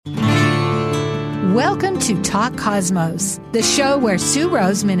Welcome to Talk Cosmos, the show where Sue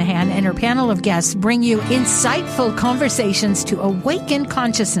Rose Minahan and her panel of guests bring you insightful conversations to awaken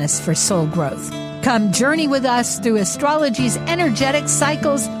consciousness for soul growth. Come journey with us through astrology's energetic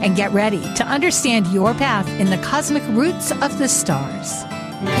cycles and get ready to understand your path in the cosmic roots of the stars.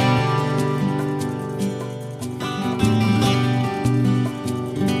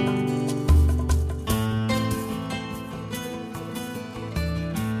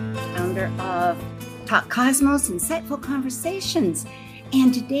 Founder of Talk Cosmos, Insightful Conversations.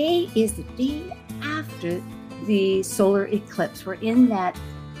 And today is the day after the solar eclipse. We're in that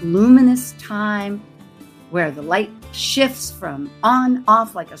luminous time where the light shifts from on,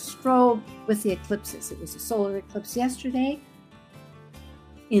 off like a strobe with the eclipses. It was a solar eclipse yesterday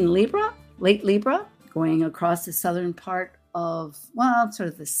in Libra, late Libra, going across the southern part of, well, sort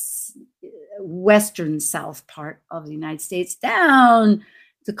of the western south part of the United States, down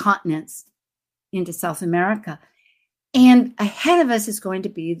the continents into South America. And ahead of us is going to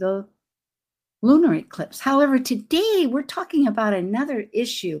be the lunar eclipse. However, today we're talking about another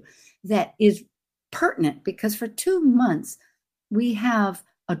issue that is pertinent because for 2 months we have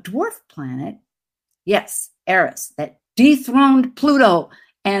a dwarf planet, yes, Eris, that dethroned Pluto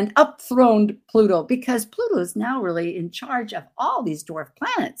and upthroned Pluto, because Pluto is now really in charge of all these dwarf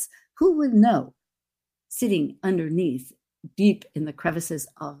planets. Who would know? Sitting underneath, deep in the crevices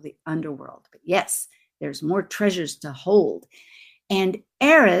of the underworld. But yes, there's more treasures to hold. And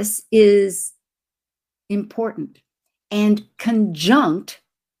Eris is important and conjunct,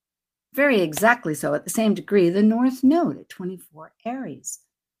 very exactly so, at the same degree, the North Node at 24 Aries.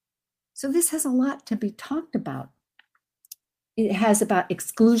 So this has a lot to be talked about. It has about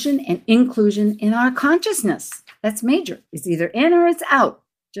exclusion and inclusion in our consciousness. That's major. It's either in or it's out,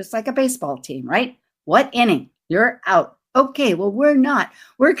 just like a baseball team, right? What inning? You're out. Okay, well, we're not.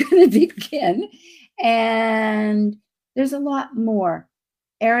 We're going to begin. And there's a lot more.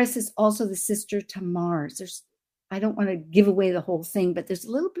 Eris is also the sister to Mars. I don't want to give away the whole thing, but there's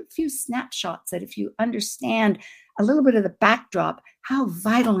few snapshots that if you understand a little bit of the backdrop, how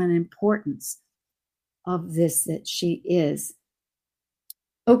vital and importance of this that she is.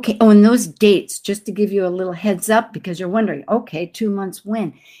 Okay, and those dates, just to give you a little heads up, because you're wondering, okay, 2 months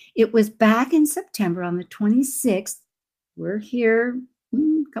when? It was back in September on the 26th. We're here a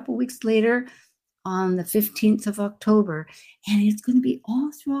couple weeks later on the 15th of October, and it's going to be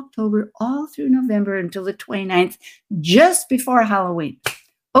all through October, all through November until the 29th, just before Halloween.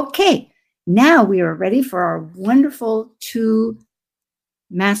 Okay, now we are ready for our wonderful 2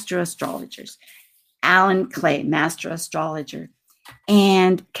 master astrologers. Alan Clay, master astrologer.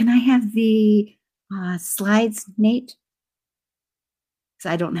 And can I have the slides, Nate?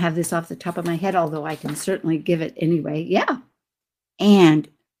 Because I don't have this off the top of my head, although I can certainly give it anyway. Yeah. And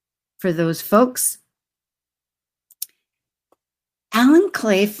for those folks, Alan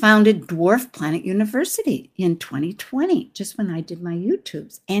Clay founded Dwarf Planet University in 2020, just when I did my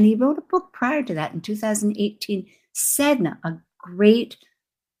YouTubes. And he wrote a book prior to that in 2018, Sedna, a great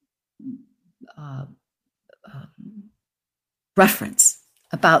reference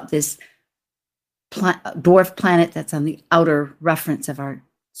about this dwarf planet that's on the outer reference of our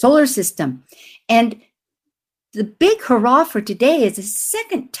solar system. And the big hurrah for today is the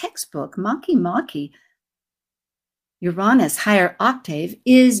second textbook, Maki Maki, Uranus Higher Octave,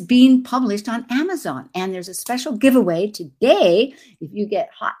 is being published on Amazon. And there's a special giveaway today if you get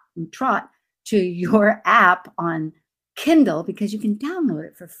hot and trot to your app on Kindle, because you can download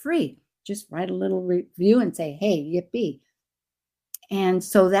it for free. Just write a little review and say, hey, yippee. And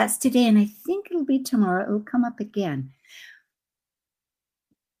so that's today, and I think it'll be tomorrow. It'll come up again.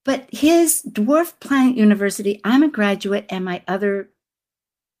 But his Dwarf Planet University, I'm a graduate, and my other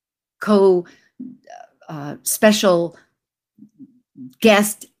special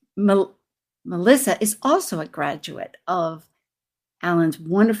guest, Melissa, is also a graduate of Alan's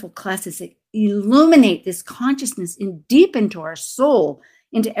wonderful classes that illuminate this consciousness deep into our soul,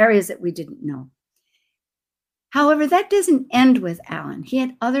 into areas that we didn't know. However, that doesn't end with Alan. He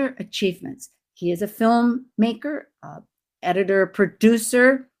had other achievements. He is a filmmaker, editor,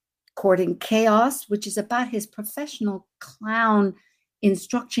 producer, Courting Chaos, which is about his professional clown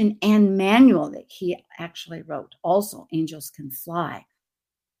instruction and manual that he actually wrote. Also, Angels Can Fly.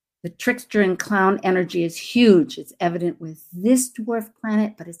 The trickster and clown energy is huge. It's evident with this dwarf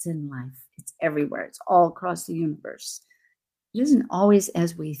planet, but it's in life. It's everywhere. It's all across the universe. It isn't always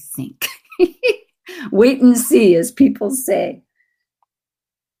as we think. Wait and see, as people say.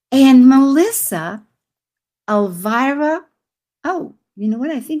 And Melissa, Elvira, oh, you know what?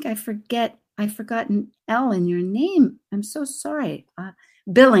 I think I've forgotten L in your name. I'm so sorry.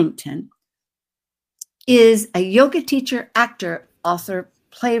 Billington. is a yoga teacher, actor, author,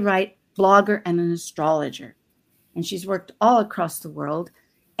 playwright, blogger, and an astrologer. And she's worked all across the world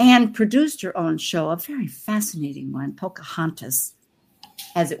and produced her own show, a very fascinating one, Pocahontas,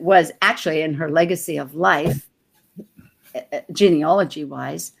 as it was actually in her legacy of life,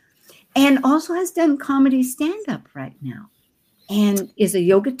 genealogy-wise, and also has done comedy stand-up right now, and is a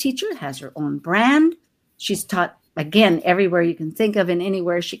yoga teacher, has her own brand. She's taught, again, everywhere you can think of and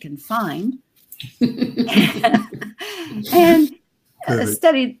anywhere she can find. and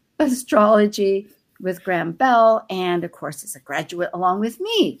studied astrology with Graham Bell, and of course is a graduate along with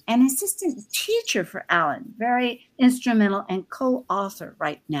me, and assistant teacher for Alan, very instrumental and co-author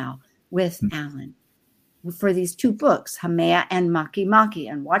right now with Alan for these 2 books, Hamea and Maki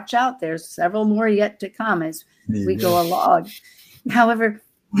Maki. And watch out, there's several more yet to come as we go along. However,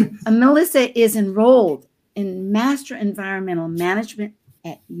 Melissa is enrolled in Master Environmental Management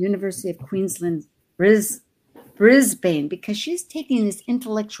at University of Queensland, Brisbane, because she's taking this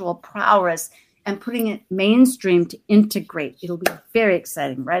intellectual prowess and putting it mainstream to integrate. It'll be very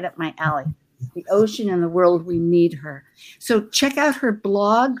exciting, right up my alley. The ocean and the world, we need her. So check out her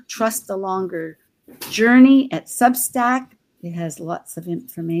blog, Trust the Longer Journey, at Substack. It has lots of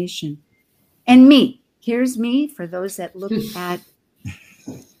information. And me, here's me for those that look at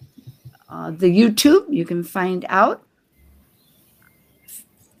the YouTube. You can find out.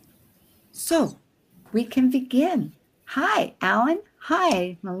 So we can begin. Hi, Alan.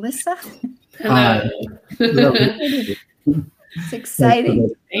 Hi, Melissa. Hello. It's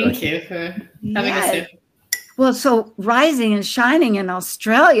exciting. Thank you for having us here. Well, so rising and shining in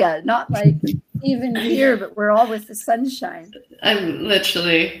Australia, not like even here, but we're all with the sunshine. I'm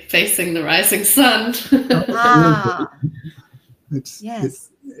literally facing the rising sun.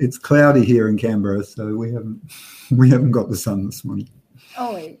 It's cloudy here in Canberra, so we haven't got the sun this morning.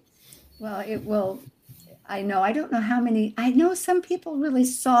 Oh, well, it will. I know. I don't know how many. I know some people really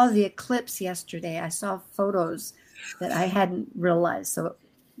saw the eclipse yesterday. I saw photos that I hadn't realized, so it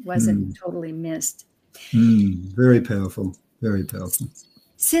wasn't totally missed. Very powerful. Very powerful.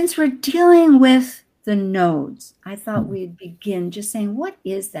 Since we're dealing with the nodes, I thought we'd begin just saying, what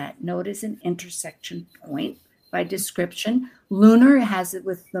is that? Node is an intersection point by description. Lunar has it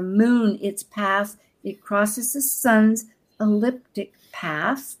with the moon, its path. It crosses the sun's elliptic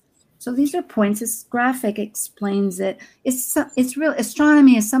path. So these are points. This graphic explains it. It's real.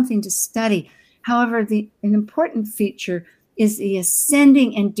 Astronomy is something to study. However, an important feature is the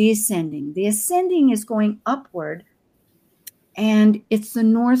ascending and descending. The ascending is going upward, and it's the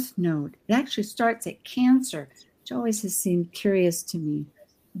north node. It actually starts at Cancer, which always has seemed curious to me,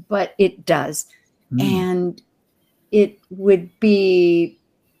 but it does. And it would be,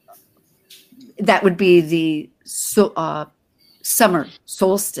 that would be the summer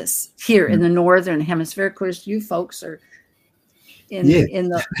solstice here in the northern hemisphere. Of course, you folks are in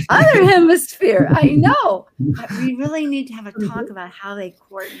the other hemisphere. I know. We really need to have a talk about how they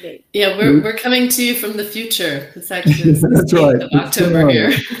coordinate. Yeah, we're coming to you from the future. It's actually the That's 16th right. of October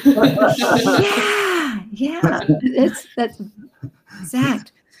here. That's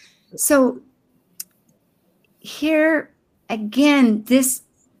exact. So here again, this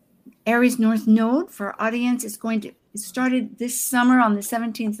Eris North Node for our audience is it started this summer on the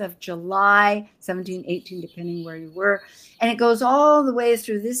 17th of July, 17, 18, depending where you were. And it goes all the way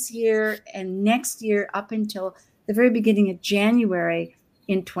through this year and next year up until the very beginning of January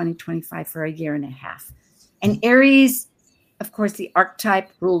in 2025 for a year and a half. And Eris, of course, the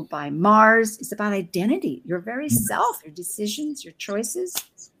archetype ruled by Mars, is about identity, your very self, your decisions, your choices.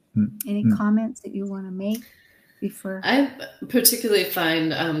 Any comments that you want to make? I particularly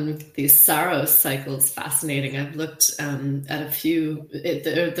find these Saros cycles fascinating. I've looked at a few.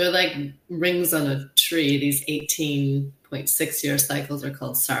 They're like rings on a tree. These 18.6-year cycles are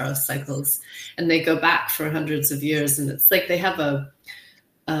called Saros cycles, and they go back for hundreds of years. And it's like they have a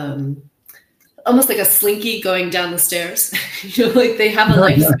almost like a slinky going down the stairs. Like they have a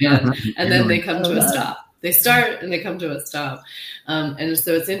lifespan, and then they come to a stop. They start and they come to a stop, and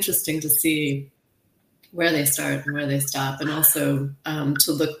so it's interesting to see where they start and where they stop, and also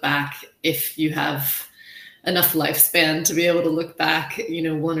to look back if you have enough lifespan to be able to look back,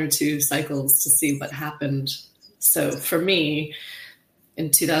 1 or 2 cycles to see what happened. So for me,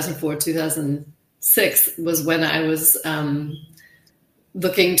 in 2004, 2006 was when I was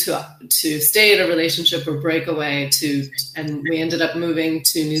looking to stay in a relationship or break away and we ended up moving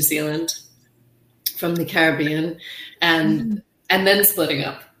to New Zealand from the Caribbean and then splitting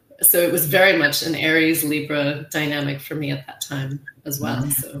up. So it was very much an Aries Libra dynamic for me at that time as well.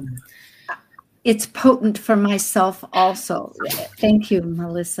 So it's potent for myself also. Thank you,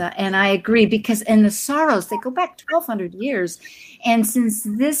 Melissa. And I agree, because in the sorrows, they go back 1,200 years. And since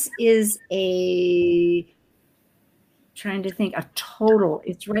this is a total,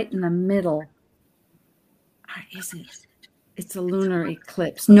 it's right in the middle. Or is it? It's a lunar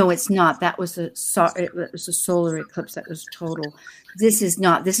eclipse. No, it's not. It was a solar eclipse that was total. This is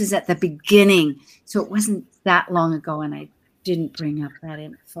not. This is at the beginning. So it wasn't that long ago, and I didn't bring up that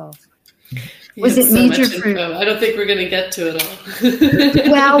info. Was it major for? I don't think we're going to get to it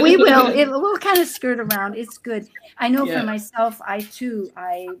all. Well, we will. We'll kind of skirt around. It's good. I know for myself, I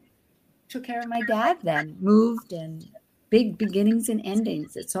took care of my dad then, moved, and big beginnings and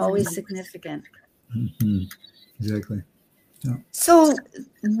endings. It's always significant. Mm-hmm. Exactly. Yeah. So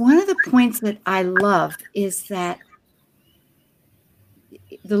one of the points that I love is that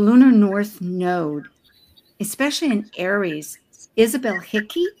the lunar north node, especially in Eris, Isabel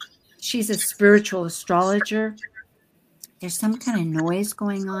Hickey, she's a spiritual astrologer. There's some kind of noise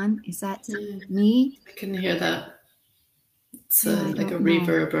going on. Is that me? I can hear that. It's like a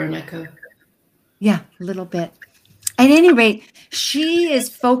reverb or an echo. Yeah, a little bit. At any rate, she is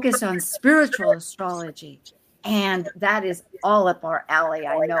focused on spiritual astrology. And that is all up our alley,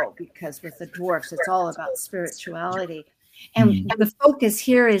 I know, because with the dwarfs, it's all about spirituality. And the focus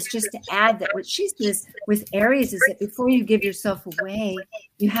here is just to add that what she says with Eris is that before you give yourself away,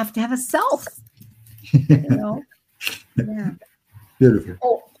 you have to have a self. You know? Yeah. Beautiful.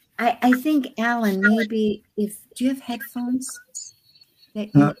 Oh, I think, Alan, maybe do you have headphones?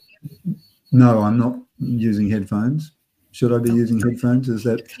 No, I'm not using headphones. Should I be using headphones? Is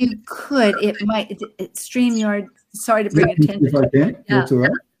that? If you could, it might. StreamYard. Sorry to bring attention. If I can, that's all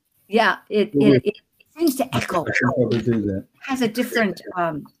right. Yeah, it seems to echo. I can probably do that. Has a different.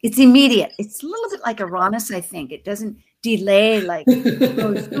 It's immediate. It's a little bit like Uranus, I think. It doesn't delay like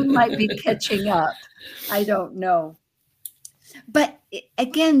those who might be catching up. I don't know. But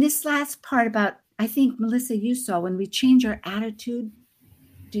again, this last part about, I think, Melissa, you saw when we change our attitude.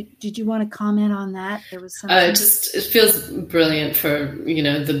 Did you want to comment on that? There was something. It feels brilliant for,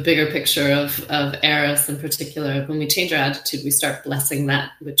 the bigger picture of Eris in particular. When we change our attitude, we start blessing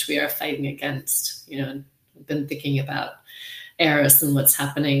that which we are fighting against. And I've been thinking about Eris and what's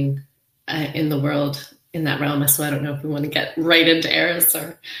happening in the world in that realm. So I don't know if we want to get right into Eris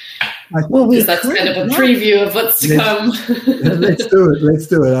or because that's kind of a preview of what's to come. Let's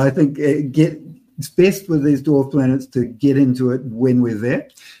do it. I think it's best with these dwarf planets to get into it when we're there,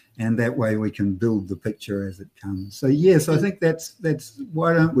 and that way we can build the picture as it comes. So yes, I think that's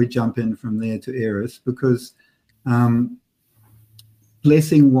why don't we jump in from there to Eris, because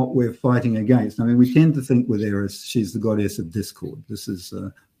blessing what we're fighting against. I mean, we tend to think with Eris, she's the goddess of discord. This is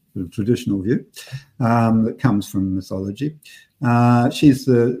a traditional view that comes from mythology. She's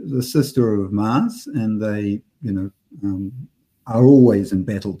the sister of Mars, and they, are always in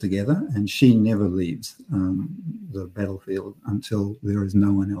battle together, and she never leaves the battlefield until there is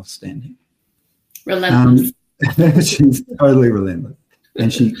no one else standing. Relentless. She's totally relentless,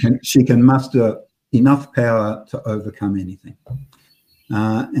 and she can muster enough power to overcome anything.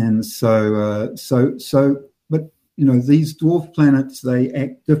 But these dwarf planets, they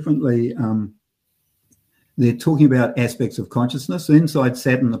act differently. They're talking about aspects of consciousness. So inside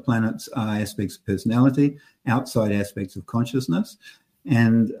Saturn, the planets are aspects of personality, outside aspects of consciousness.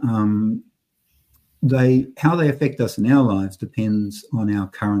 And how they affect us in our lives depends on our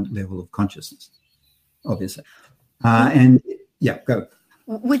current level of consciousness, obviously. Go.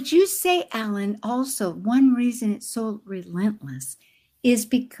 Would you say, Alan, also one reason it's so relentless is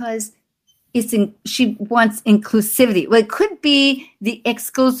because she wants inclusivity. Well, it could be the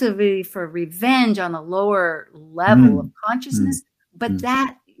exclusivity for revenge on a lower level of consciousness, but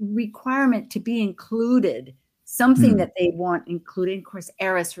that requirement to be included, something that they want included. Of course,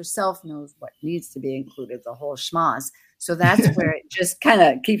 Eris herself knows what needs to be included, the whole schmoz. So that's where it just kind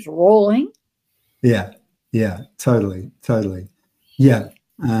of keeps rolling. Yeah, totally. Yeah.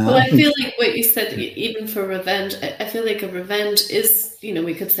 Well, I feel like what you said, even for revenge, I feel like a revenge is,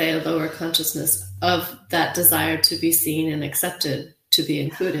 we could say a lower consciousness of that desire to be seen and accepted, to be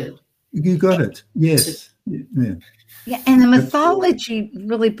included. You got it. Yes. Yeah, and the mythology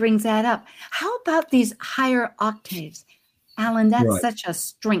really brings that up. How about these higher octaves? Alan, that's such a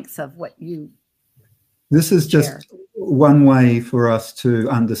strength of what you This is just one way for us to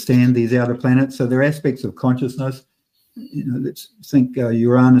understand these outer planets. So they're aspects of consciousness. Let's think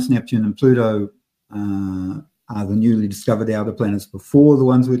Uranus, Neptune, and Pluto are the newly discovered outer planets before the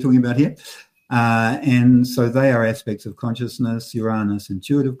ones we're talking about here. And so they are aspects of consciousness: Uranus,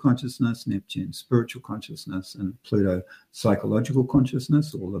 intuitive consciousness; Neptune, spiritual consciousness; and Pluto, psychological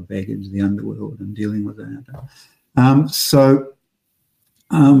consciousness, all the baggage, the underworld, and dealing with that.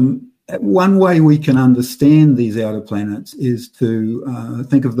 One way we can understand these outer planets is to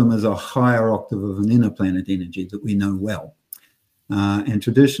think of them as a higher octave of an inner planet energy that we know well. And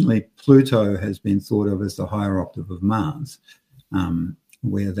traditionally, Pluto has been thought of as the higher octave of Mars,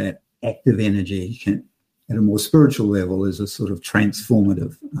 where that active energy can, at a more spiritual level, is a sort of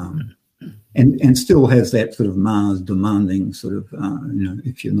transformative, and still has that sort of Mars demanding sort of,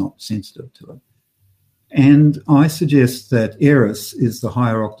 if you're not sensitive to it. And I suggest that Eris is the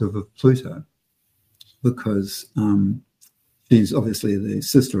higher octave of Pluto because she's obviously the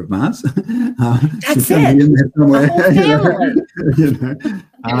sister of Mars. That's it.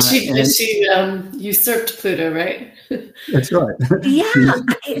 And she usurped Pluto, right? That's right. Yeah.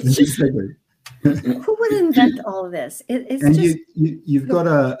 It's just, who would invent all of this? You've got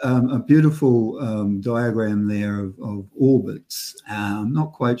a beautiful diagram there of orbits. I'm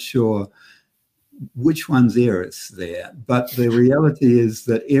not quite sure which one's Eris there, but the reality is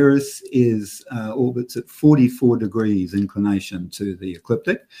that Eris orbits at 44 degrees inclination to the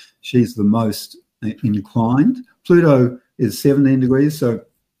ecliptic. She's the most inclined. Pluto is 17 degrees, so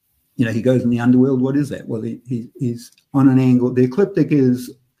he goes in the underworld. What is that? Well, he's on an angle. The ecliptic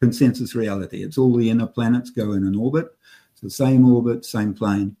is consensus reality. It's all the inner planets go in an orbit. It's the same orbit, same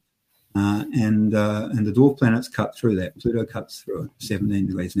plane. And the dwarf planets cut through that. Pluto cuts through it, 17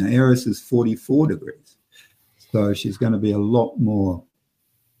 degrees. Now, Eris is 44 degrees. So she's going to be a lot more,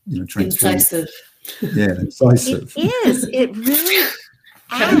 incisive. Yeah, incisive. It is. It really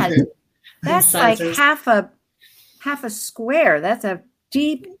adds. That's like half a square. That's a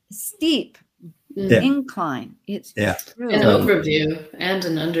deep, steep incline. It's really an overview and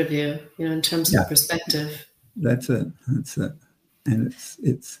an underview, in terms of perspective. That's it. And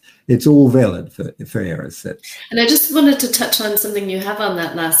it's all valid for Eris. And I just wanted to touch on something you have on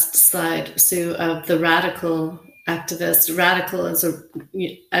that last slide, Sue, of the radical activist. Radical is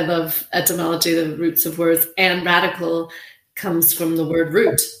I love etymology, the roots of words, and radical comes from the word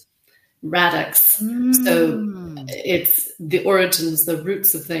root, radix. So it's the origins, the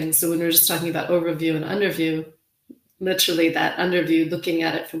roots of things. So when we're just talking about overview and underview, literally that underview, looking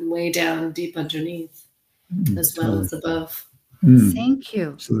at it from way down, deep underneath, as well as above. Thank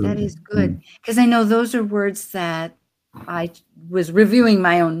you. Absolutely. That is good. Because I know those are words that I was reviewing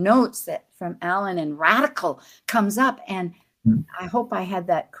my own notes that from Alan, and radical comes up. And I hope I had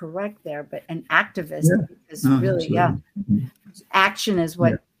that correct there. But an activist is really, action is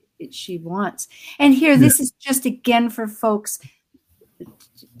what she wants. And here, this is just again for folks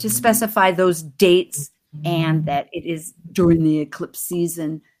to specify those dates and that it is during the eclipse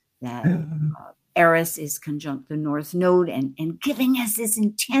season that Eris is conjunct the North Node and giving us this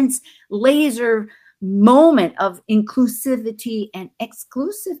intense laser moment of inclusivity and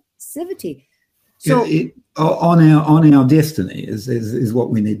exclusivity. So on our destiny is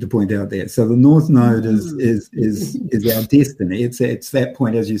what we need to point out there. So the North Node is our destiny. It's that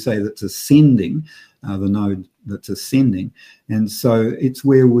point, as you say, that's ascending, the node that's ascending, and so it's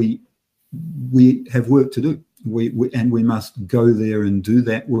where we have work to do. We must go there and do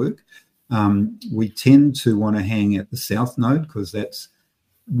that work. We tend to want to hang at the South Node because that's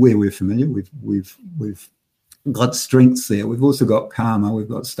where we're familiar. We've got strengths there. We've also got karma. We've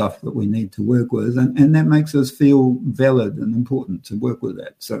got stuff that we need to work with, and that makes us feel valid and important to work with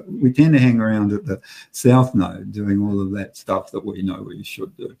that. So we tend to hang around at the South Node doing all of that stuff that we know we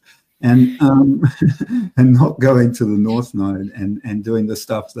should do, and not going to the North Node and doing the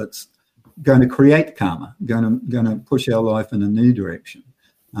stuff that's going to create karma, going to push our life in a new direction.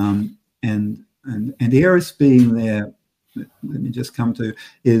 And Eris being there, let me just come to,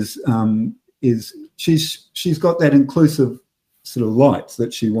 is she's got that inclusive sort of light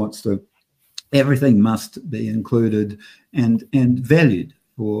that she wants to, everything must be included and valued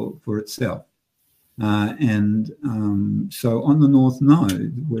for itself. So on the North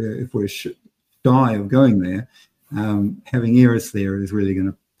Node, where if we're shy of going there, having Eris there is really going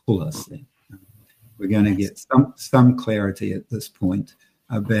to pull us there. We're going to get some clarity at this point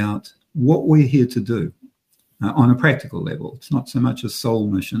about what we're here to do on a practical level. It's not so much a soul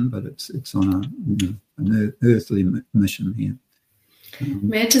mission, but it's on an earthly mission here.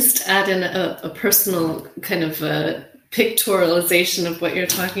 May I just add in a personal kind of pictorialization of what you're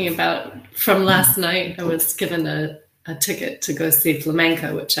talking about from last night? I was given a a ticket to go see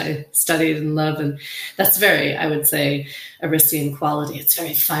flamenco, which I studied and love. And that's very, I would say, Erisian quality. It's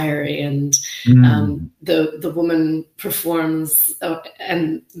very fiery, and the woman performs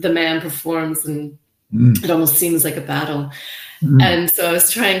and the man performs, and it almost seems like a battle. And so I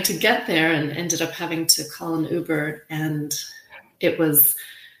was trying to get there and ended up having to call an Uber, and it was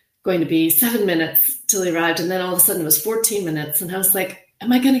going to be 7 minutes till he arrived. And then all of a sudden it was 14 minutes. And I was like,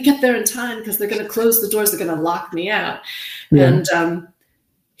 am I going to get there in time? Because they're going to close the doors. They're going to lock me out. Yeah. And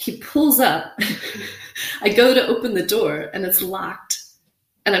he pulls up. I go to open the door and it's locked.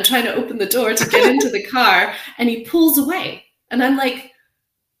 And I'm trying to open the door to get into the car, and he pulls away. And I'm like,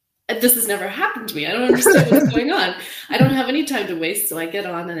 this has never happened to me. I don't understand what's going on. I don't have any time to waste. So I get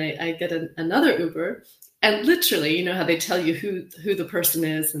on and I get another Uber. And literally, you know how they tell you who the person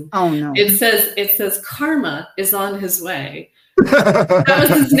is. And oh no! It says Karma is on his way. That was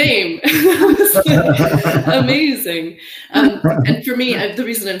his name. Amazing. And for me, the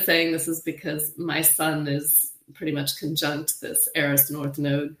reason I'm saying this is because my sun is pretty much conjunct this Eris North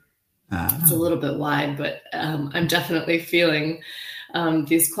node. It's a little bit wide, but I'm definitely feeling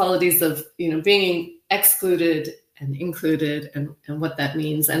these qualities of, you know, being excluded and included, and what that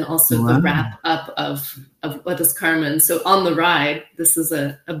means, and also the wrap up of what is karma. And so on the ride, this is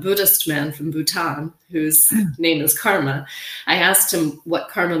a Buddhist man from Bhutan whose name is Karma. I asked him what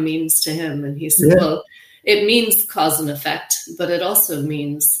karma means to him, and he said, well, it means cause and effect, but it also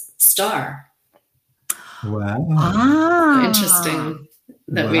means star. Wow. Interesting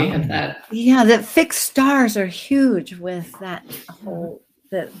that we have that. Yeah, that fixed stars are huge with that whole...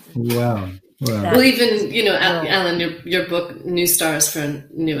 Wow. Well, even, you know, Alan, your book, New Stars for a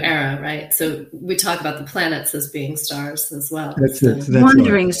New Era, right? So we talk about the planets as being stars as well. That's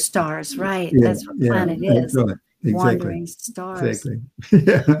wandering stars, right? Yeah, that's what planet is. Right. Exactly. Wandering stars.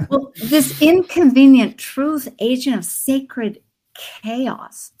 Exactly. Well, this inconvenient truth, agent of sacred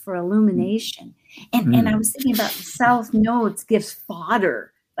chaos for illumination. And I was thinking about the South Nodes gives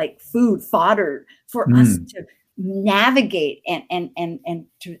fodder, like food fodder for us to navigate and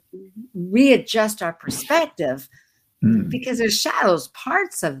to readjust our perspective, because there's shadows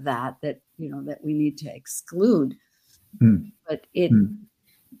parts of that you know that we need to exclude. But and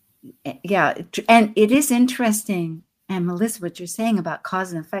it is interesting, and Melissa, what you're saying about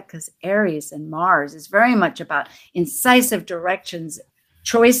cause and effect, because Eris and Mars is very much about incisive directions,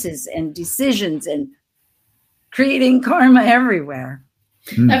 choices and decisions, and creating karma everywhere.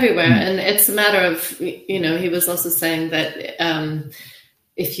 Everywhere. And it's a matter of, you know, he was also saying that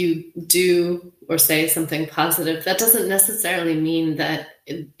if you do or say something positive, that doesn't necessarily mean that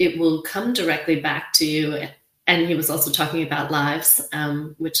it will come directly back to you. And he was also talking about lives,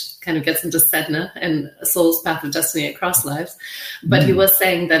 which kind of gets into Sedna and a soul's path of destiny across lives. But he was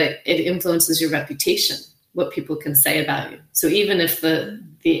saying that it influences your reputation, what people can say about you. So even if the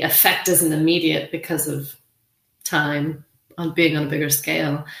effect isn't immediate because of time, on being on a bigger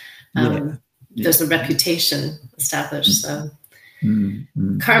scale, there's a reputation established. So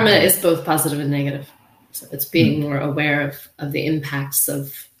karma is both positive and negative. So it's being more aware of the impacts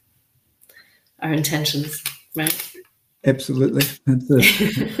of our intentions, right? Absolutely. That's it.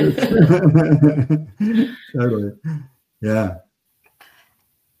 Totally. Yeah.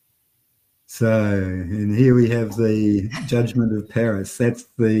 So, and here we have the judgment of Paris. That's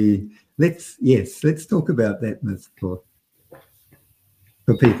let's talk about that myth for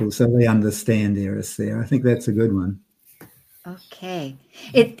people so they understand Eris there. I think that's a good one. Okay.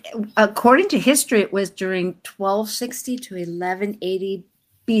 It according to history, it was during 1260 to 1180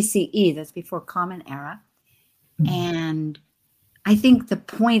 BCE. That's before Common Era. And I think the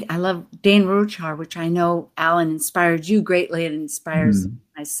point, I love Dane Ruchar, which I know, Alan, inspired you greatly. It inspires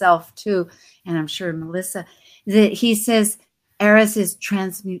myself too, and I'm sure Melissa, that he says Eris is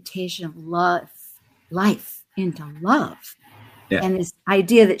transmutation of life into love. Yeah. And this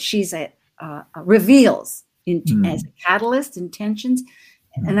idea that she's reveals as a catalyst intentions.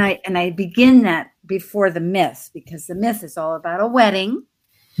 And I begin that before the myth, because the myth is all about a wedding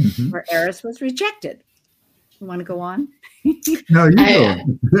where Eris was rejected. You want to go on? No, you go.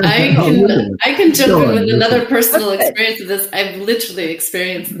 I can jump in with another personal experience of this. I've literally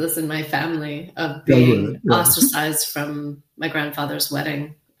experienced this in my family of being ostracized from my grandfather's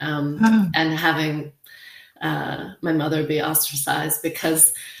wedding, and having my mother be ostracized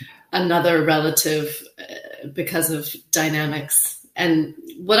because another relative, because of dynamics. And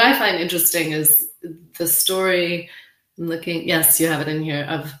what I find interesting is the story, I'm looking, yes, you have it in here,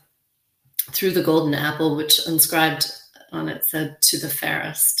 of Through the Golden Apple, which inscribed on it said, to the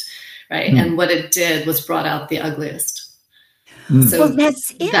fairest, right? And what it did was brought out the ugliest. So well,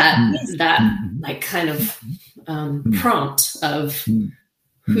 that's it. That like kind of prompt of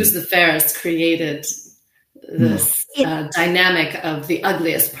who's the fairest created this dynamic of the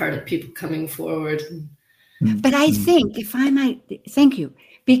ugliest part of people coming forward. But I think, if I might, thank you,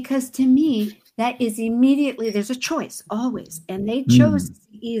 because to me, that is immediately, there's a choice always. And they chose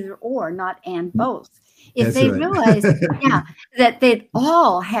either or, not and both. If they realized, that they'd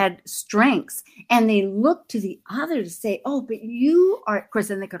all had strengths and they looked to the other to say, oh, but you are, of course,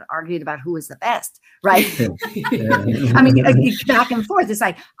 then they could have argued about who was the best, right? I mean, back and forth. It's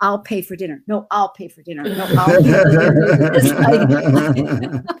like, I'll pay for dinner. No, I'll pay for dinner. No, I'll pay for dinner.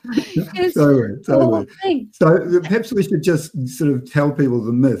 It's like, totally. So perhaps we should just sort of tell people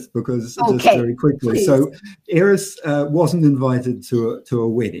the myth, because just very quickly. Please. So Eris wasn't invited to a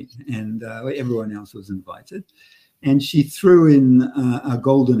wedding, and everyone else was invited, and she threw in a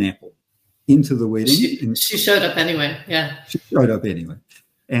golden apple into the wedding. She showed up anyway. Yeah, she showed up anyway,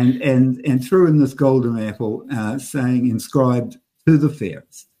 and threw in this golden apple, saying, inscribed, "To the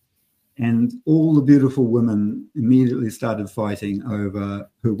fairest." And all the beautiful women immediately started fighting over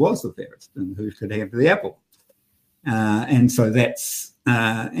who was the fairest and who could have the apple. And so that's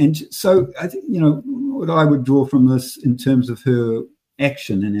and so I think, what I would draw from this in terms of her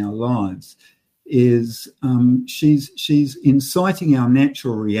action in our lives is she's inciting our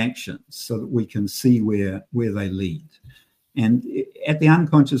natural reactions so that we can see where they lead. And at the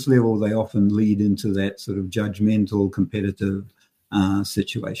unconscious level, they often lead into that sort of judgmental, competitive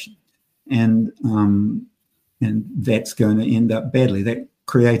situation. And that's going to end up badly. That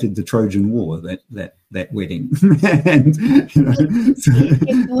created the Trojan War, that wedding. And,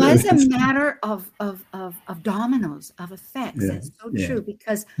 it was a matter of dominoes, of effects. That's so true,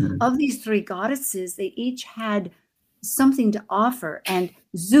 because of these three goddesses, they each had something to offer. And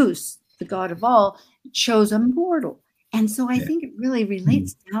Zeus, the god of all, chose a mortal. And so I think it really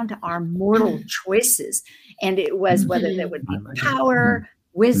relates down to our mortal choices. And it was whether there would be power,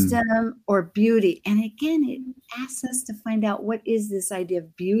 wisdom, or beauty. And again, it asks us to find out, what is this idea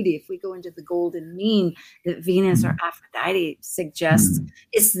of beauty? If we go into the golden mean that Venus or Aphrodite suggests,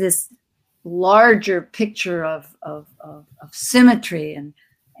 it's this larger picture of symmetry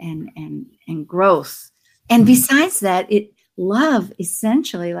and growth. And besides that, love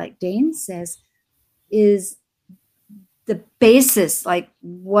essentially, like Dane says, is the basis. Like,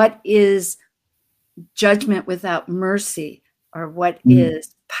 what is judgment without mercy? Or what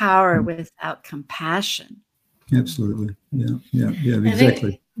is power without compassion? Absolutely. Yeah,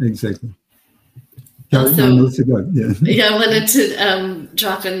 exactly. Also, I wanted to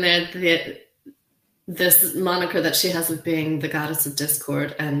drop in there this moniker that she has of being the goddess of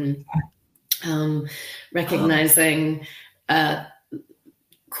discord, and recognizing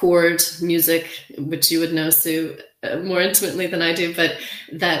chord music, which you would know, Sue, more intimately than I do, but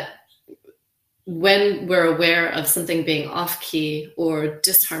that when we're aware of something being off key or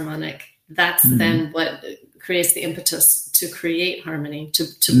disharmonic, that's then what creates the impetus to create harmony, to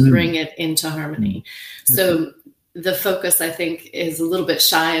bring it into harmony. So the focus, I think, is a little bit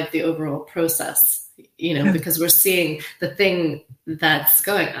shy of the overall process, because we're seeing the thing that's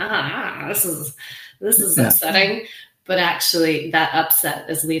going, this is upsetting, but actually that upset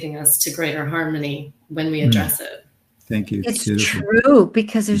is leading us to greater harmony when we address it. Thank you. It's true,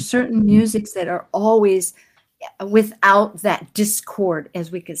 because there's certain musics that are always without that discord, as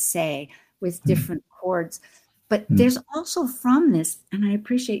we could say, with different chords. But there's also from this, and I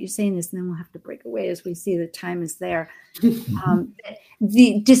appreciate you saying this, and then we'll have to break away as we see the time is there.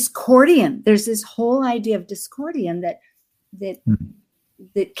 The discordian, there's this whole idea of discordian that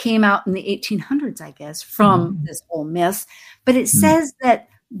came out in the 1800s, I guess, from this whole myth. But it says that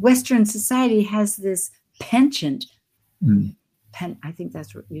Western society has this penchant. I think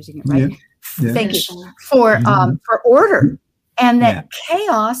that's using it right. Thank you for order, and that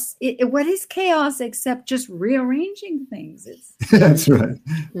chaos. What is chaos except just rearranging things? That's right.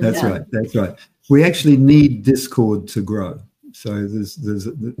 That's right. We actually need discord to grow. So there's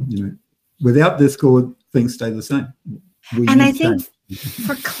without discord, things stay the same. And I think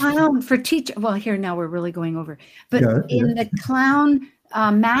for teacher, well, here now we're really going over, but in the clown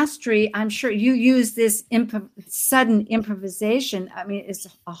mastery, I'm sure you use this sudden improvisation. I mean, it's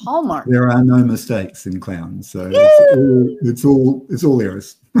a hallmark. There are no mistakes in clowns, so it's all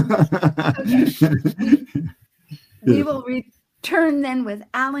Eris. We will return then with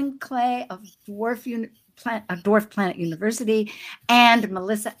Alan Clay of Dwarf Planet University and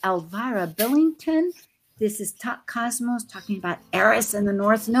Melissa Elvira Billington. This is Talk Cosmos, talking about Eris and the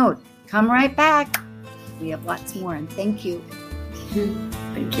North Node. Come right back. We have lots more, and thank you.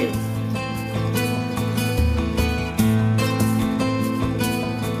 Thank you.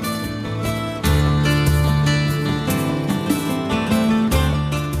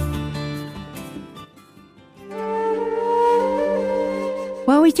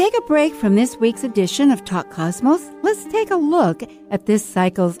 we take a break from this week's edition of Talk Cosmos, let's take a look at this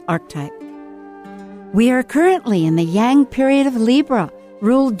cycle's archetype. We are currently in the Yang period of Libra,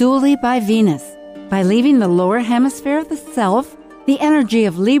 ruled dually by Venus. By leaving the lower hemisphere of the self, the energy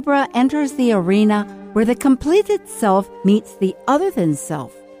of Libra enters the arena where the completed self meets the other than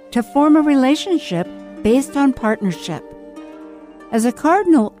self to form a relationship based on partnership. As a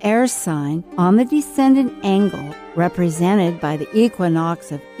cardinal air sign on the descendant angle, represented by the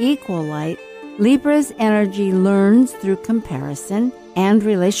equinox of equal light, Libra's energy learns through comparison and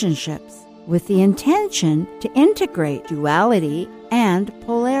relationships, with the intention to integrate duality and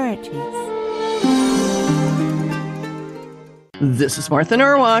polarities. This is Martha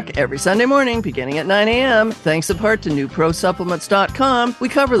Norwalk. Every Sunday morning, beginning at 9 a.m., thanks in part to NewProSupplements.com, we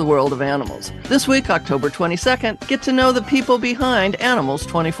cover the world of animals. This week, October 22nd, get to know the people behind Animals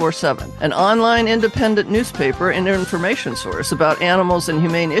 24/7, an online independent newspaper and information source about animals and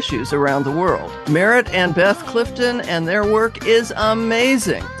humane issues around the world. Merritt and Beth Clifton and their work is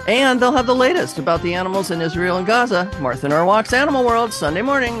amazing. And they'll have the latest about the animals in Israel and Gaza. Martha Norwalk's Animal World, Sunday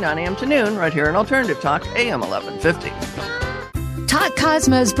morning, 9 a.m. to noon, right here on Alternative Talk, AM 1150. Talk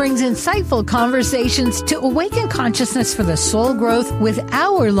Cosmos brings insightful conversations to awaken consciousness for the soul growth with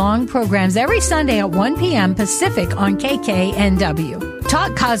hour-long programs every Sunday at 1 p.m. Pacific on KKNW.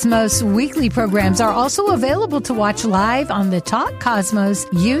 Talk Cosmos weekly programs are also available to watch live on the Talk Cosmos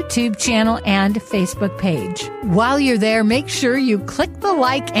YouTube channel and Facebook page. While you're there, make sure you click the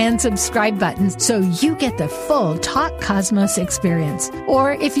like and subscribe buttons so you get the full Talk Cosmos experience.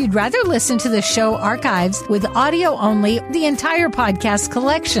 Or if you'd rather listen to the show archives with audio only, the entire podcast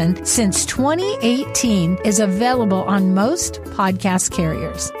collection since 2018 is available on most podcast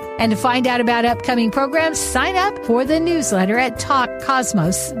carriers. And to find out about upcoming programs, sign up for the newsletter at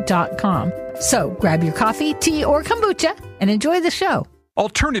talkcosmos.com. So grab your coffee, tea, or kombucha and enjoy the show.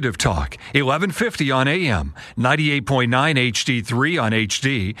 Alternative Talk, 1150 on AM, 98.9 HD3 on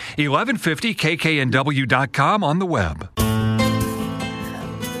HD, 1150 kknw.com on the web.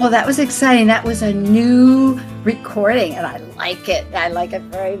 Well, that was exciting. That was a new recording, and I like it. I like it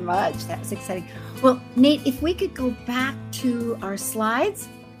very much. That was exciting. Well, Nate, if we could go back to our slides.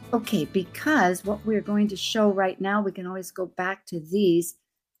 Okay, because what we're going to show right now, we can always go back to these,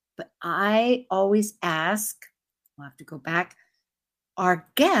 but I always ask, we'll have to go back, our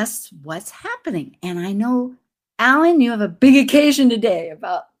guests, what's happening? And I know, Alan, you have a big occasion today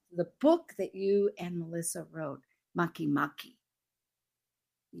about the book that you and Melissa wrote, Maki Maki.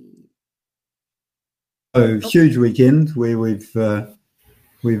 A huge weekend where we've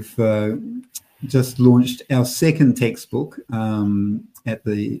just launched our second textbook at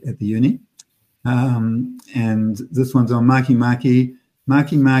the uni, and this one's on Maki Maki.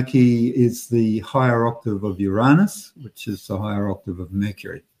 Maki Maki is the higher octave of Uranus, which is the higher octave of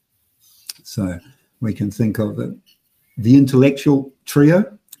Mercury. So we can think of it, the intellectual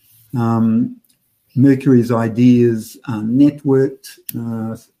trio. Mercury's ideas are networked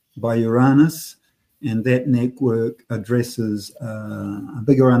by Uranus, and that network addresses a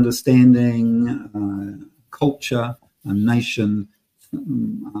bigger understanding, culture, a nation,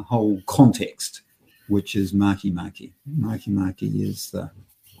 a whole context, which is Maki Maki. Maki Maki is the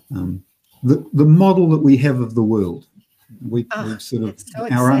model that we have of the world. We've sort of so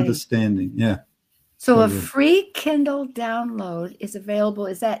our understanding, yeah. So a free Kindle download is available.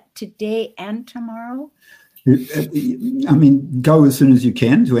 Is that today and tomorrow? I mean, go as soon as you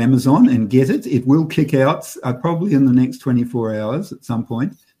can to Amazon and get it. It will kick out probably in the next 24 hours at some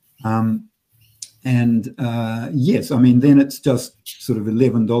point. Yes, I mean, then it's just sort of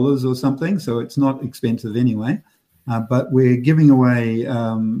 $11 or something, so it's not expensive anyway. But we're giving away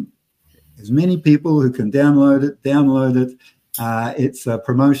as many people who can download it. It's a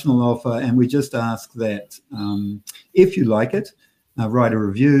promotional offer, and we just ask that if you like it, write a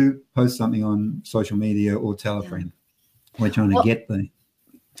review, post something on social media, or tell a friend. We're trying to get the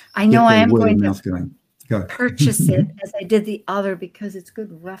I know I am going to purchase it as I did the other because it's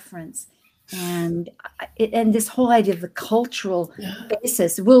good reference. And this whole idea of the cultural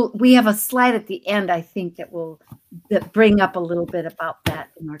basis. We have a slide at the end, I think, that will bring up a little bit about that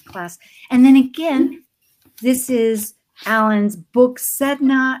in our class. And then again, this is Alan's book,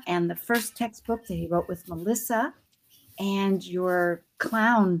 Sedna, and the first textbook that he wrote with Melissa, and your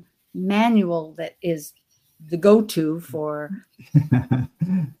clown manual that is the go-to for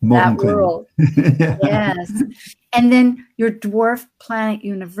that world. Yes. And then your Dwarf Planet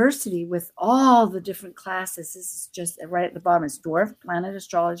University with all the different classes. This is just right at the bottom. It's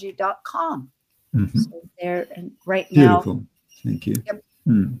dwarfplanetastrology.com. Mm-hmm. So there, and right Beautiful. Now. Thank you. Yep,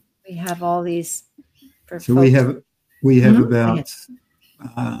 we have all these. So we have about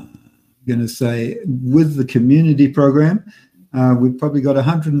going to say, with the community program, we've probably got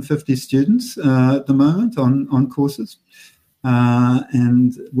 150 students at the moment on courses,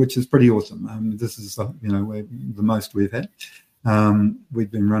 and which is pretty awesome. This is the most we've had.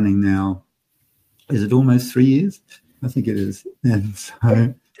 We've been running now. Is it almost 3 years? I think it is. And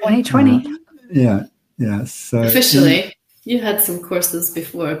so 2020. Yeah. So officially, you had some courses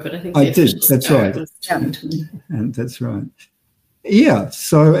before, but I think I did. That's right. And that's right. Yeah.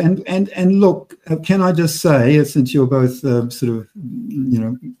 So and look, can I just say, since you're both sort of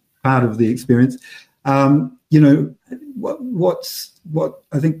part of the experience, what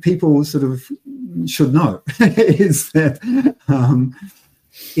I think people sort of should know is that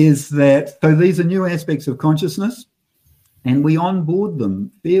so these are new aspects of consciousness, and we onboard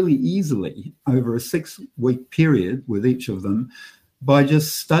them fairly easily over a 6-week period with each of them by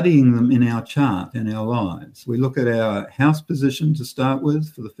just studying them in our chart in our lives. We look at our house position to start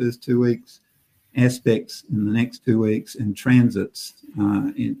with for the first 2 weeks, aspects in the next 2 weeks, and transits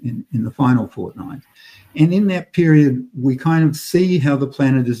in the final fortnight. And in that period, we kind of see how the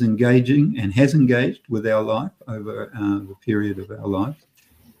planet is engaging and has engaged with our life over the period of our life.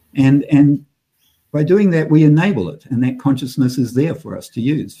 And by doing that, we enable it, and that consciousness is there for us to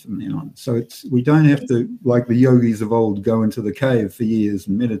use from then on. So we don't have to, like the yogis of old, go into the cave for years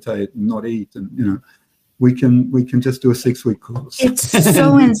and meditate and not eat, and we can just do a 6-week course. It's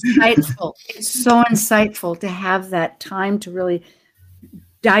so insightful. It's so insightful to have that time to really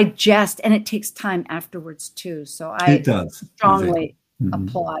digest, and it takes time afterwards too. So I strongly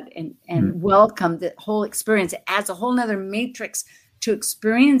applaud and welcome the whole experience. It adds a whole nother matrix to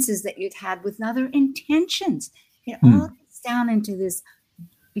experiences that you'd had with other intentions. It all gets down into this,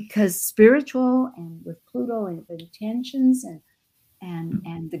 because spiritual and with Pluto and intentions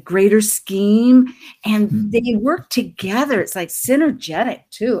and the greater scheme, and they work together. It's like synergetic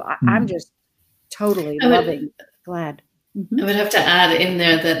too. I'm just totally glad. I would have to add in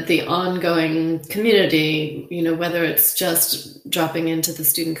there that the ongoing community, whether it's just dropping into the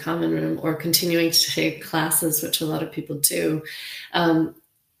student common room or continuing to take classes, which a lot of people do,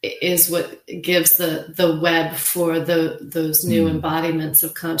 is what gives the web for those new embodiments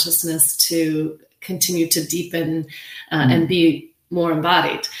of consciousness to continue to deepen and be more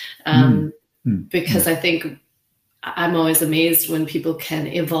embodied. Because I think I'm always amazed when people can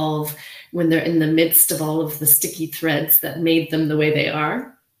evolve when they're in the midst of all of the sticky threads that made them the way they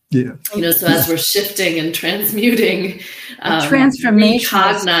are. Yeah. So as we're shifting and transmuting, transformation,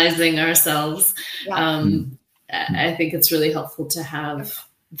 recognizing ourselves, I think it's really helpful to have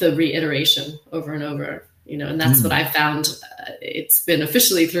the reiteration over and over, and that's what I found. It's been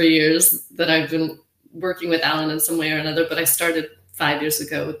officially 3 years that I've been working with Alan in some way or another, but I started 5 years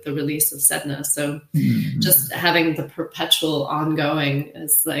ago with the release of Sedna. So just having the perpetual ongoing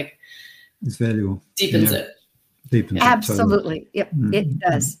is like, it's valuable. Deepens it. Absolutely. Yep. It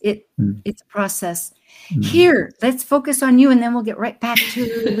does. It's a process. Here, let's focus on you, and then we'll get right back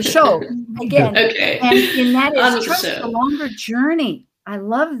to the show again. Okay. And that is trust the longer journey. I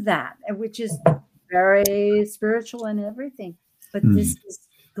love that, which is very spiritual and everything. But this is,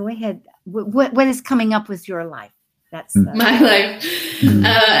 go ahead. What is coming up with your life? That's my life.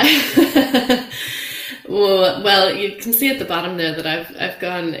 Well, you can see at the bottom there that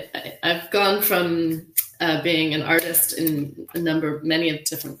I've gone from being an artist in many of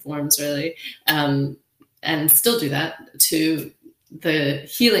different forms, really, and still do that, to the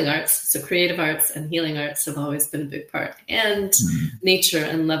healing arts. So creative arts and healing arts have always been a big part, and nature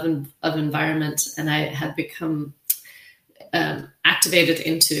and love of environment. And I had become activated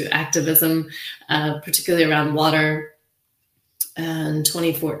into activism, particularly around water, in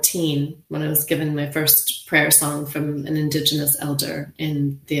 2014, when I was given my first prayer song from an Indigenous elder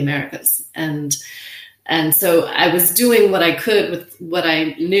in the Americas. And so I was doing what I could with what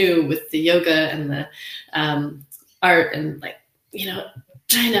I knew with the yoga and the art, and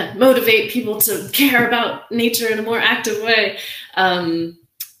trying to motivate people to care about nature in a more active way. And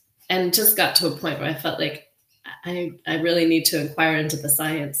just got to a point where I felt like I really need to inquire into the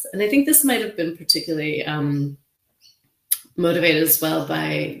science. And I think this might have been particularly motivated as well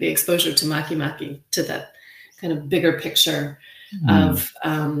by the exposure to Maki, to that kind of bigger picture of,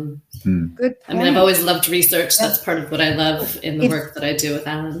 good. I mean, I've always loved research. That's part of what I love in the work that I do with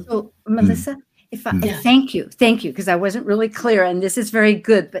Alan. So, Melissa, thank you, because I wasn't really clear, and this is very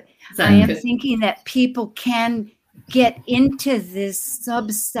good, but I am thinking that people can get into this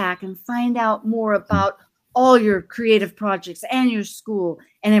Substack and find out more about all your creative projects and your school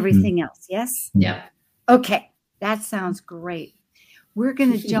and everything else. Yes? Yeah. Okay. That sounds great. We're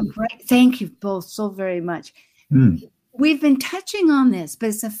going to jump right. Thank you both so very much. we've been touching on this, but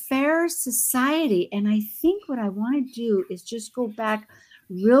it's a fair society. And I think what I want to do is just go back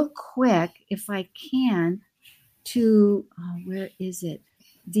real quick, if I can, to, where is it?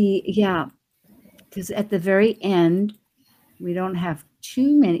 Because at the very end, we don't have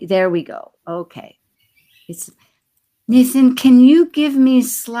too many. There we go. Okay. It's Nathan, can you give me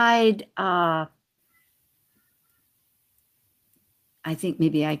slide, I think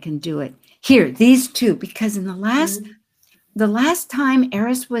maybe I can do it. Here, these two, because in the last time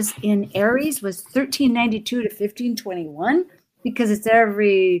Eris was in Aries was 1392 to 1521, because it's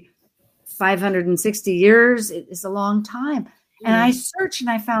every 560 years. It's a long time. And I searched and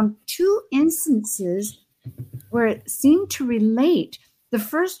I found two instances where it seemed to relate. The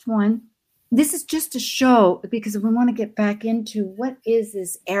first one, this is just to show, because we want to get back into what is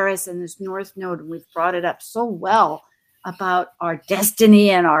this Eris and this North Node, and we've brought it up so well about our destiny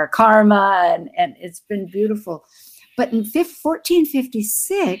and our karma, and it's been beautiful. But in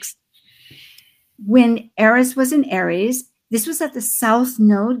 1456, when Eris was in Aries, this was at the South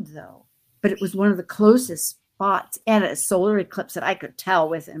Node, though, but it was one of the closest spots at a solar eclipse that I could tell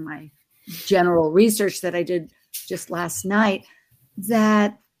with in my general research that I did just last night,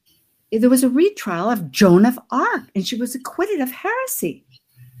 that there was a retrial of Joan of Arc, and she was acquitted of heresy.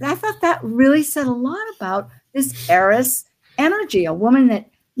 And I thought that really said a lot about this Eris energy, a woman that,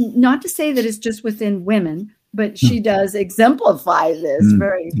 not to say that it's just within women, but she does exemplify this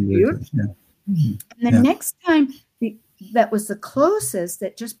very beautifully. Yeah. And the next time that was the closest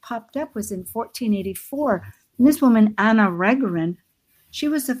that just popped up was in 1484. And this woman, Anna Regerin, she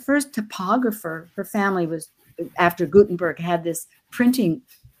was the first typographer. Her family was, after Gutenberg had this printing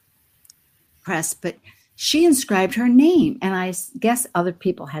press, but she inscribed her name. And I guess other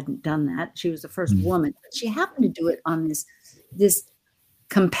people hadn't done that. She was the first woman. But she happened to do it on this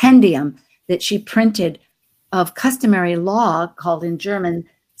compendium that she printed of customary law, called in German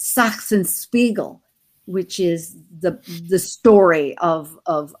Sachsenspiegel, which is the story of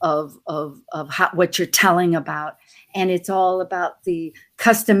how, what you're telling about. And it's all about the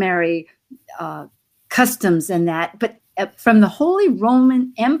customary customs and that. But from the Holy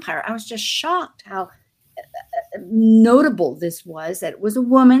Roman Empire, I was just shocked how notable this was, that it was a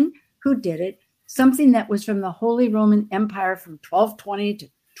woman who did it, something that was from the Holy Roman Empire from 1220 to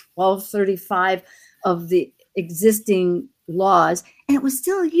 1235 of the existing laws, and it was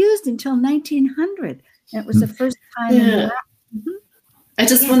still used until 1900. And it was the first time. I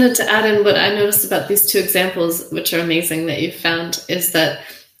just wanted to add in what I noticed about these two examples, which are amazing that you found, is that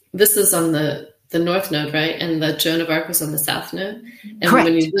this is on the North Node, right? And the Joan of Arc was on the South Node. And Correct.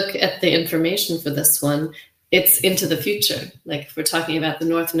 When you look at the information for this one, it's into the future. Like, if we're talking about the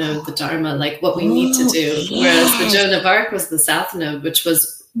North Node, the Dharma, like what we need to do. Whereas the Joan of Arc was the South Node, which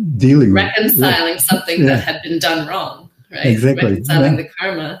was reconciling something that had been done wrong, right? Exactly. Reconciling the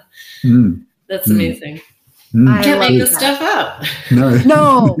karma. That's amazing. I can't make love this stuff up.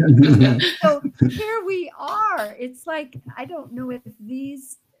 No. So here we are. It's like, I don't know if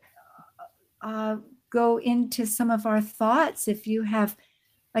these go into some of our thoughts. If you have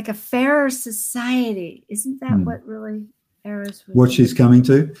like a fairer society, isn't that what really Eris was? What she's coming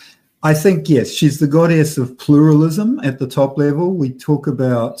to? I think, yes, she's the goddess of pluralism at the top level. We talk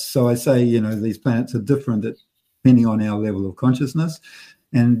about, so I say, these planets are different depending on our level of consciousness,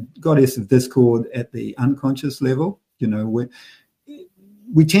 and goddess of discord at the unconscious level.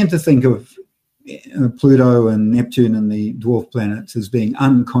 We tend to think of Pluto and Neptune and the dwarf planets as being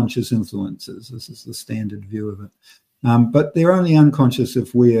unconscious influences. This is the standard view of it. But they're only unconscious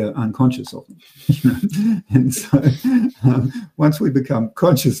if we're unconscious of them. And so once we become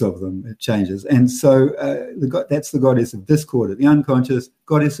conscious of them, it changes. And so that's the goddess of discord at the unconscious,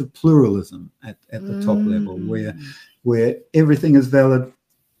 goddess of pluralism at the top level, where everything is valid.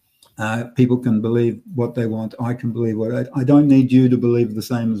 People can believe what they want. I can believe what I don't need you to believe the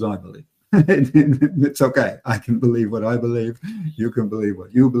same as I believe. It's okay. I can believe what I believe. You can believe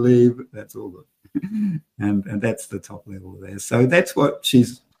what you believe. That's all good. And that's the top level there. So that's what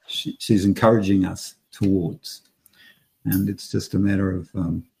she's encouraging us towards. And it's just a matter of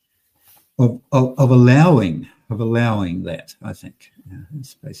allowing that, I think. Yeah,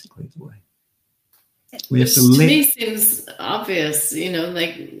 it's basically the way. Which to me seems obvious,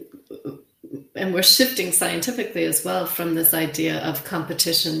 and we're shifting scientifically as well from this idea of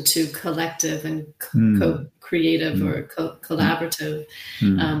competition to collective and co-creative or collaborative,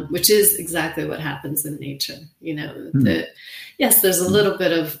 which is exactly what happens in nature. Yes, there's a little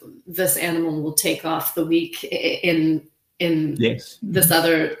bit of this animal will take off the weak in this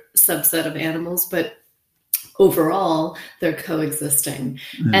other subset of animals, but overall they're coexisting.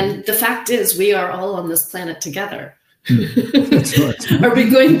 And the fact is, we are all on this planet together. That's right. Are we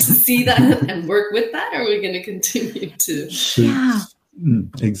going to see that and work with that? Or are we going to continue to? Yeah.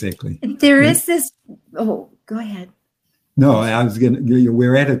 Exactly. There is this. Oh, go ahead. No, I was going to.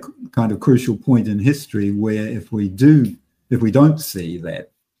 We're at a kind of crucial point in history where if we don't see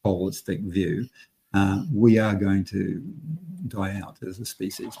that holistic view, we are going to die out as a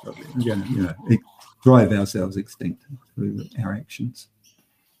species. Probably, we're going to, drive ourselves extinct through our actions.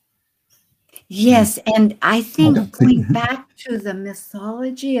 Yes, and I think going back to the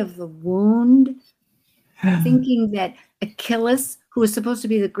mythology of the wound, thinking that Achilles, who was supposed to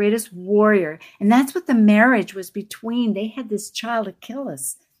be the greatest warrior, and that's what the marriage was between. They had this child,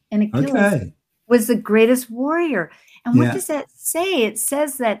 Achilles, and Achilles was the greatest warrior. And what does that say? It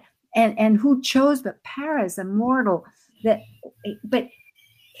says that, and who chose but Paris, a mortal, but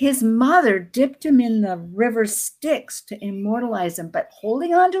his mother dipped him in the river Styx to immortalize him, but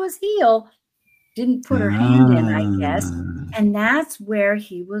holding on to his heel, didn't put her hand in, I guess. And that's where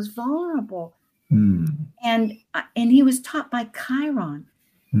he was vulnerable. And he was taught by Chiron,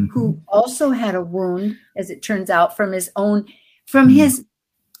 who also had a wound, as it turns out, from his, well,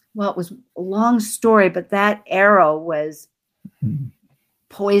 it was a long story, but that arrow was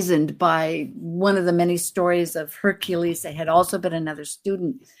poisoned by one of the many stories of Hercules that had also been another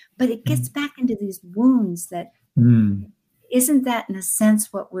student. But it gets back into these wounds that, isn't that in a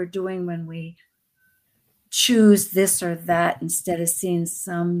sense what we're doing when we choose this or that instead of seeing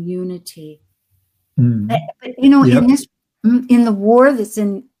some unity? But in the war that's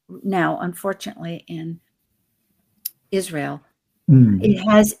in now, unfortunately, in Israel, it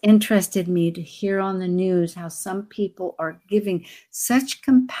has interested me to hear on the news how some people are giving such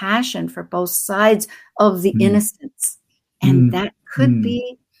compassion for both sides of the innocents. And that could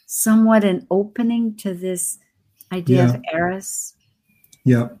be somewhat an opening to this idea of Eris.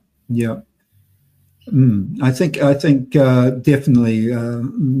 I think definitely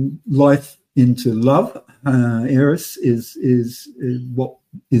life into love, Eris, is what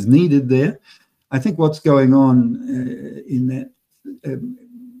is needed there. I think what's going on in that,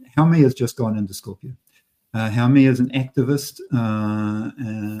 Haumea has just gone into Scorpio. Haumea is an activist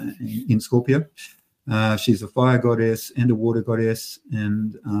in Scorpio. She's a fire goddess and a water goddess,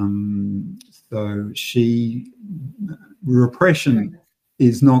 and so repression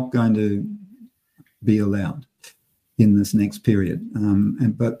is not going to be allowed in this next period.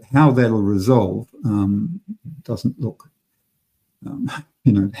 But how that'll resolve doesn't look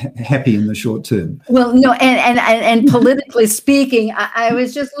happy in the short term. Well, no, and politically speaking, I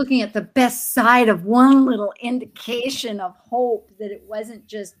was just looking at the best side of one little indication of hope, that it wasn't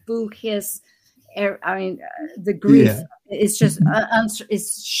just boo hiss. I mean, the grief is just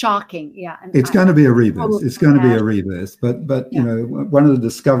it's shocking. Yeah, and it's going to be a rebirth. It's going to be a rebirth. But one of the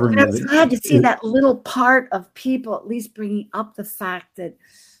discovering. But I'm glad to see that little part of people at least bringing up the fact that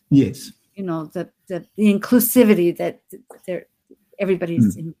the inclusivity that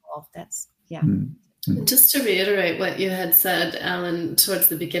everybody's involved. That's Just to reiterate what you had said, Alan, towards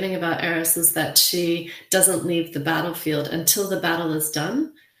the beginning about Eris, is that she doesn't leave the battlefield until the battle is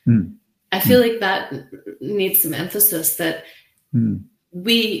done. I feel like that needs some emphasis, that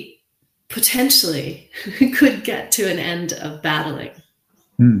we potentially could get to an end of battling.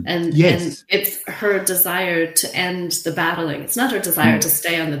 And it's her desire to end the battling. It's not her desire to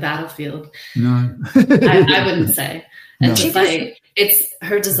stay on the battlefield. No. I wouldn't say. And to fight. It's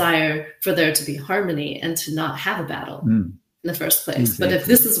her desire for there to be harmony and to not have a battle in the first place. Exactly. But if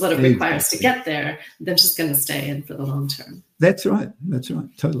this is what it requires to get there, then she's going to stay in for the long term. That's right.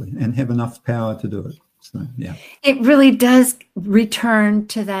 Totally. And have enough power to do it. So, yeah. It really does return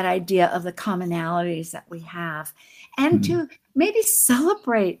to that idea of the commonalities that we have, and to maybe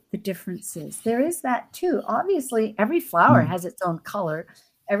celebrate the differences. There is that too. Obviously, every flower has its own color.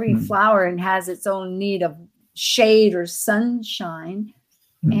 Every flower has its own need of shade or sunshine.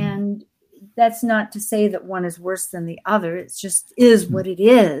 And that's not to say that one is worse than the other. It just is what it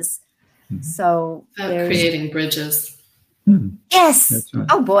is. So creating bridges. Yes. That's right.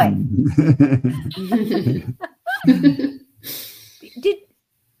 Oh boy.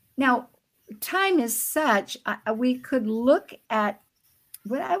 Now, time is such, we could look at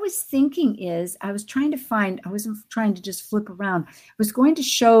what I was thinking is, I wasn't trying to just flip around. I was going to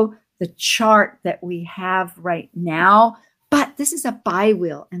show the chart that we have right now, but this is a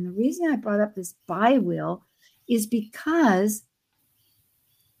bi-wheel. And the reason I brought up this bi-wheel is because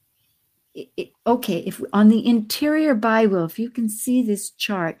if on the interior bi-wheel, if you can see this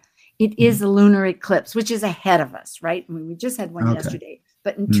chart, it is a lunar eclipse, which is ahead of us, right? I mean, we just had one yesterday,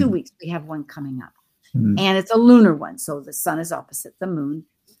 but in 2 weeks we have one coming up, and it's a lunar one. So the sun is opposite the moon,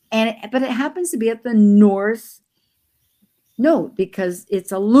 but it happens to be at the north note because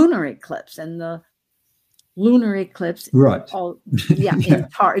it's a lunar eclipse, and the lunar eclipse, right?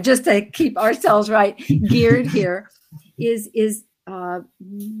 Just to keep ourselves geared here, is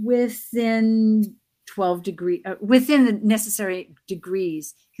within 12 degrees, within the necessary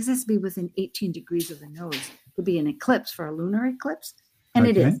degrees, because it has to be within 18 degrees of the nose. It would be an eclipse for a lunar eclipse, and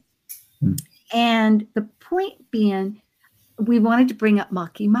it is. And the point being, we wanted to bring up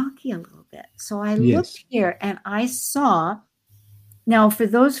Makee Makee a little bit. So I looked here and I saw, now for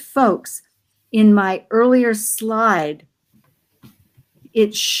those folks, in my earlier slide,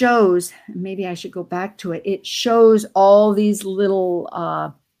 it shows, maybe I should go back to it, it shows all these little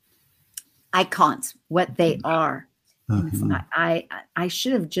icons, what they are. I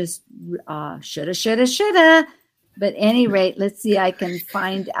should have just, shoulda. But at any rate, let's see, I can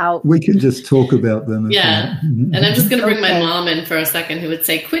find out. We can just talk about them. Yeah. And I'm just going to bring my mom in for a second, who would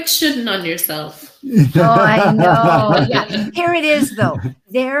say, quit shitting on yourself. Oh, I know. Yeah. Here it is, though.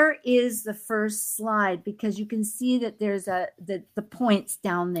 There is the first slide, because you can see that there's the points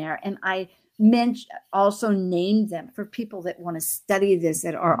down there. And I also named them for people that want to study this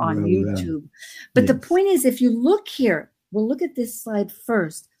that are on YouTube. But the point is, if you look here, we'll look at this slide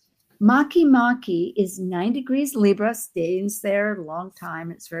first. Makee Makee is 9 degrees Libra, stays there a long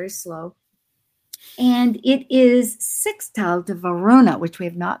time. It's very slow. And it is sextile to Varuna, which we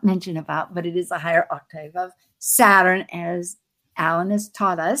have not mentioned about, but it is a higher octave of Saturn, as Alan has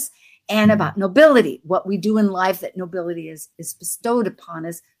taught us, and about nobility, what we do in life, that nobility is bestowed upon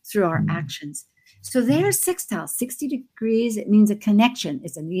us through our actions. So there's sextile, 60 degrees. It means a connection.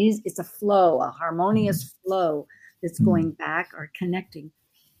 It's a flow, a harmonious flow that's going back or connecting.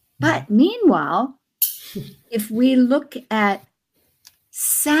 But meanwhile, if we look at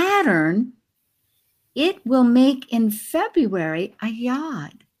Saturn, it will make in February a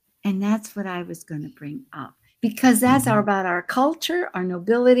yod. And that's what I was going to bring up, because that's about our culture, our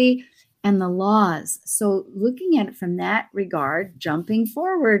nobility, and the laws. So looking at it from that regard, jumping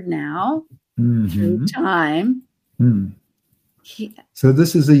forward now through time. So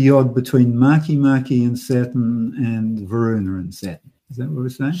this is a yod between Makee Makee and Saturn and Varuna and Saturn. Is that what we're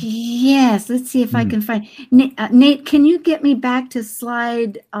saying? Yes. Let's see if I can find. Nate, can you get me back to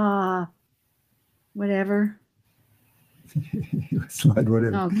slide whatever? Slide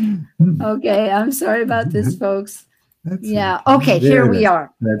whatever. Okay. I'm sorry about this, folks. Okay. Here we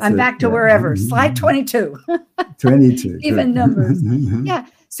are. I'm back to wherever. Slide 22. 22. Even numbers. Yeah.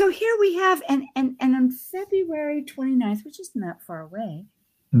 So here we have, and on February 29th, which isn't that far away,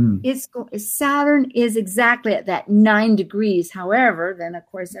 Saturn is exactly at that 9 degrees. However, then of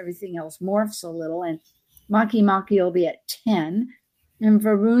course everything else morphs a little, and Makee Makee will be at 10, and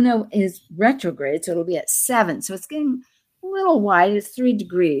Varuna is retrograde, so it'll be at 7. So it's getting a little wide. It's 3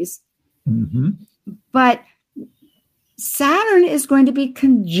 degrees, but Saturn is going to be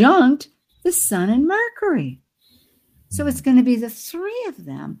conjunct the Sun and Mercury. So it's going to be the 3 of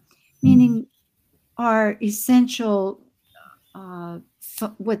them, meaning our essential.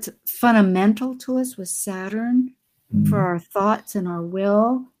 What's fundamental to us with Saturn for our thoughts and our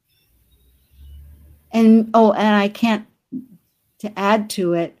will. And I can't, to add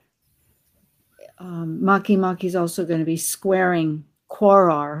to it, Makee Makee is also going to be squaring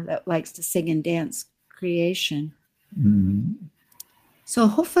Quorar, that likes to sing and dance, creation. So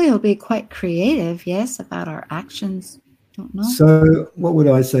hopefully it'll be quite creative, yes, about our actions. Don't know. So what would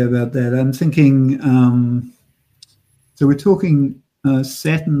I say about that? I'm thinking, so we're talking,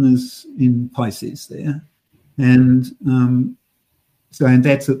 Saturn is in Pisces there, and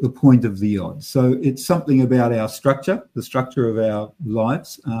that's at the point of the yod. So it's something about our structure, the structure of our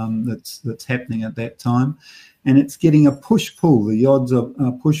lives, that's happening at that time, and it's getting a push-pull. The yods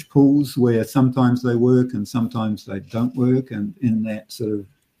are push-pulls where sometimes they work and sometimes they don't work, and in that sort of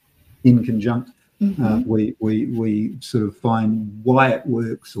in conjunct, we sort of find why it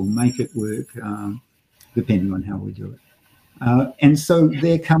works or make it work, depending on how we do it. And so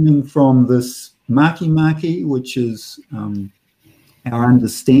they're coming from this Makee Makee, which is our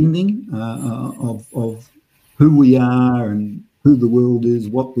understanding of who we are and who the world is,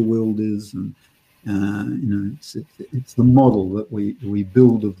 what the world is, and it's the model that we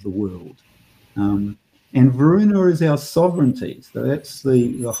build of the world. And Varuna is our sovereignty. So that's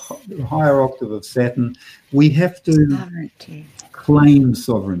the higher octave of Saturn. We have to claim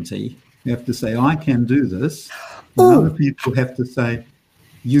sovereignty. We have to say, I can do this. And other people have to say,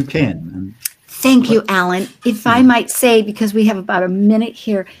 you can. Thank you, Alan. If I might say, because we have about a minute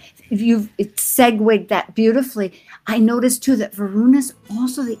here, you've segued that beautifully. I noticed too that Varuna is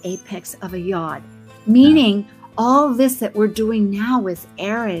also the apex of a yod, meaning all this that we're doing now with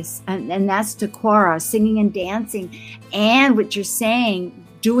Eris, and that's Taquara, singing and dancing, and what you're saying,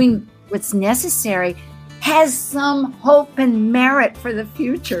 doing what's necessary, has some hope and merit for the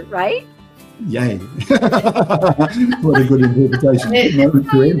future, right? Yay. What a good interpretation.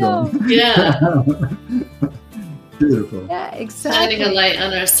 Yeah. Beautiful. Yeah, exactly. Shining a light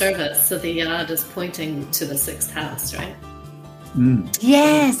on our service. So the yad is pointing to the 6th house, right?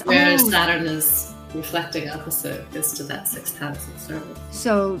 Yes. Where Saturn is reflecting opposite is to that 6th house of service.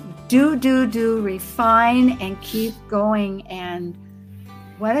 So do, refine and keep going. And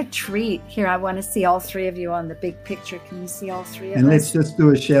what a treat. Here, I want to see all three of you on the big picture. Can you see all three of us? And let's just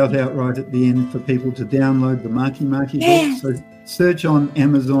do a shout out right at the end for people to download the Maki Maki book. So search on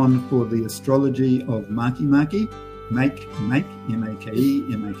Amazon for the astrology of Maki Maki. Make, M-A-K-E,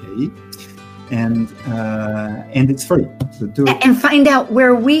 and it's free. So do it. And find out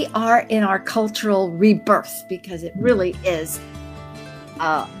where we are in our cultural rebirth, because it really is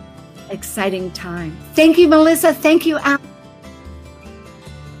an exciting time. Thank you, Melissa. Thank you, Al.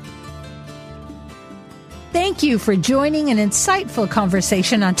 Thank you for joining an insightful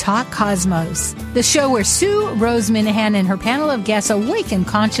conversation on Talk Cosmos, the show where Sue Rose Minahan and her panel of guests awaken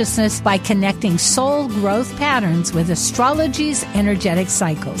consciousness by connecting soul growth patterns with astrology's energetic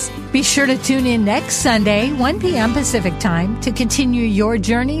cycles. Be sure to tune in next Sunday, 1 p.m. Pacific Time, to continue your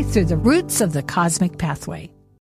journey through the roots of the cosmic pathway.